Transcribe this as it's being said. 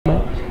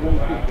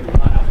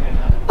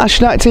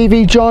Ashton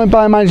TV joined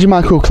by manager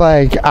Michael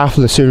Clegg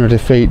after the Sooner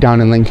defeat down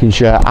in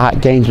Lincolnshire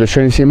at Gainsborough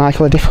Trinity.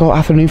 Michael, a difficult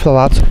afternoon for the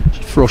lads.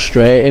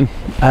 Frustrating.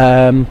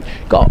 To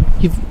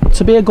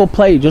be a good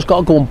player, you just got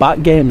to go and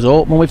back games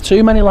up, and with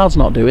too many lads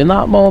not doing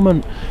that at the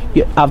moment,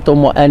 I've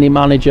done what any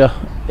manager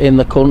in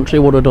the country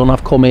would have done.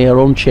 I've come here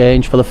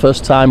unchanged for the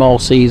first time all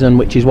season,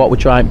 which is what we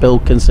try and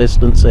build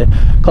consistency,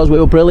 because we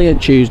were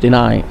brilliant Tuesday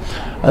night,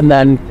 and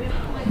then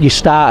you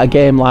start a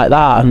game like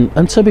that,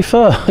 and to be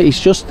fair,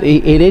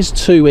 it is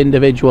two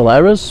individual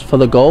errors for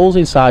the goals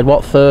inside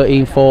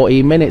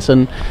 13-14 minutes,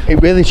 and it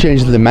really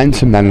changes the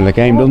momentum then in the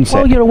game, doesn't it?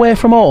 Well, you're away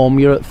from home,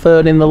 you're at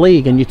third in the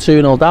league, and you're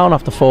 2-0 down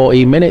after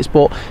 14 minutes,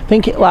 but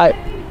think it like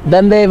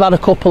then they've had a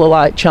couple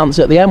of chances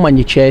at the end when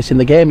you're chasing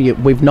the game.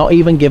 We've not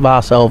even give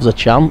ourselves a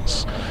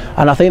chance,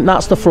 and I think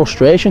that's the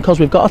frustration, because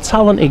we've got a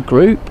talented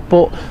group,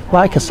 but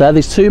like I said,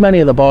 there's too many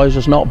of the boys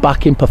just not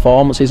backing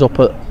performances up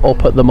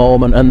at the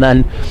moment. And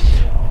then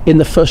in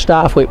the first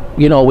half, we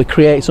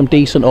create some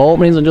decent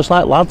openings, and just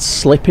like lads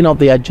slipping off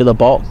the edge of the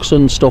box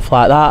and stuff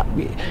like that.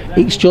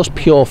 It's just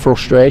pure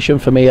frustration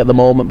for me at the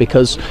moment,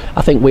 because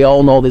I think we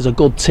all know there's a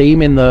good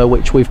team in there,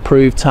 which we've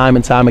proved time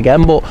and time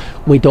again, but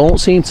we don't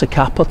seem to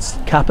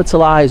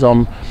capitalise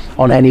on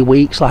any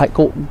weeks. I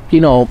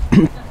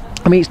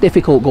mean, it's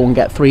difficult to go and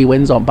get 3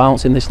 wins on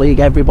bounce in this league.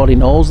 Everybody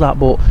knows that,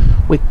 but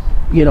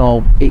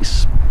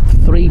it's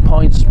 3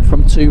 points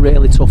from 2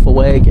 really tough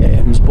away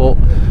games, but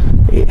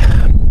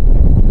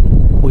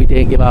we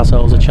didn't give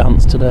ourselves a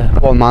chance today.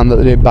 One man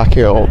that did back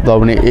it up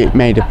though, and it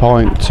made a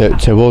point to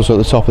us at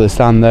the top of the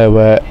stand there,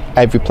 where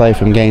every player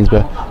from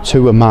Gainsborough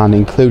to a man,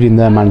 including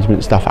their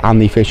management staff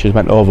and the officials,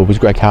 went over, was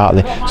Greg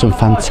Hartley. Some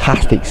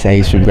fantastic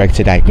saves from Greg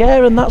today.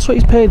 Yeah, and that's what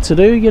he's paid to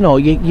do.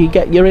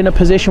 You're in a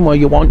position where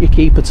you want your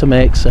keeper to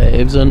make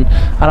saves, and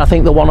I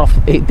think the one off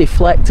it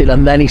deflected,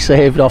 and then he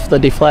saved off the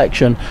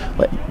deflection.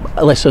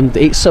 Listen,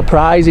 it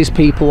surprises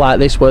people like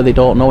this where they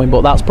don't know him,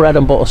 but that's bread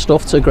and butter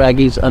stuff to Greg,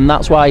 and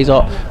that's why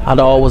I'd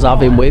always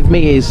have him with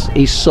me.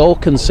 He's so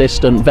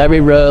consistent,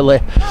 very rarely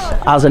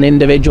has an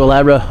individual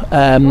error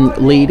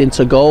leading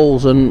to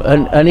goals,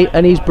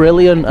 and he's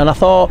brilliant. And I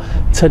thought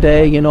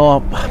today,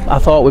 I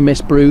thought we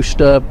missed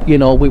Brewster.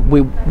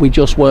 We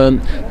just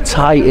weren't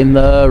tight in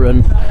there,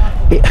 and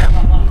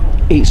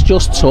it's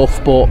just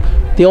tough. But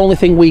the only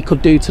thing we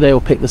could do today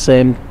was pick the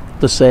same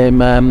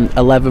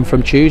 11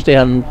 from Tuesday,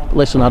 and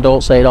listen, I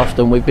don't say it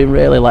often, we've been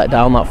really let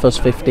down that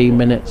first 15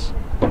 minutes.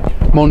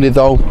 Monday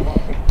though,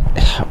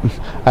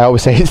 I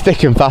always say it's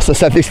thick and fast. I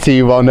said this to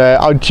you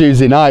on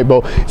Tuesday night,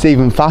 but it's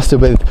even faster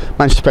with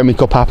Manchester Premier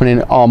Cup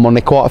happening on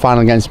Monday,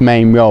 quarter-final against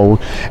Main Road.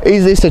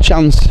 Is this a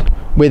chance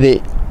with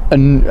it,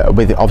 and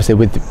obviously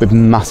with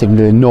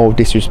massively no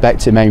disrespect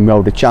to Main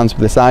Road, a chance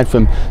with aside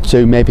from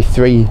 2, maybe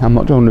 3, I'm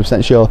not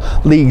 100% sure,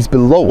 leagues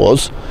below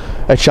us,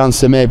 a chance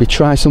to maybe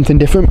try something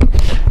different?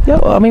 Yeah,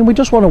 I mean, we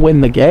just want to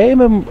win the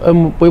game,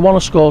 and we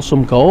want to score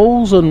some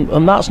goals,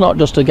 and that's not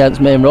just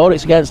against Main Road,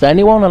 it's against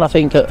anyone. And I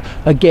think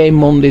a game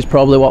Monday is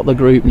probably what the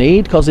group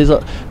need, because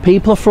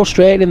people are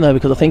frustrated in there,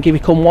 because I think if you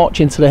come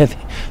watching today,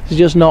 there's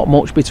just not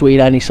much between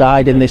any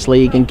side in this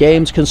league, and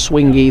games can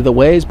swing either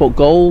ways, but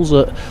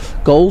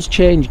goals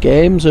change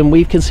games, and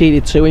we've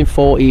conceded 2 in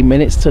 14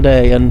 minutes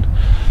today, and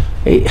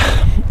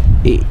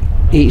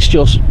it's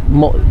just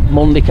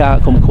Monday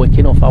can't come quick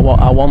enough. I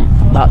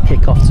want that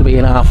kick-off to be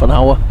in half an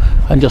hour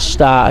and just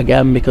start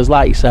again, because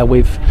like you said,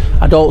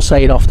 I don't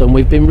say it often,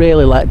 we've been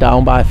really let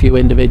down by a few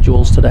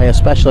individuals today,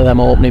 especially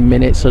them opening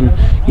minutes, and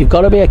you've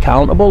got to be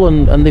accountable,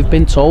 and they've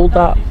been told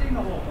that.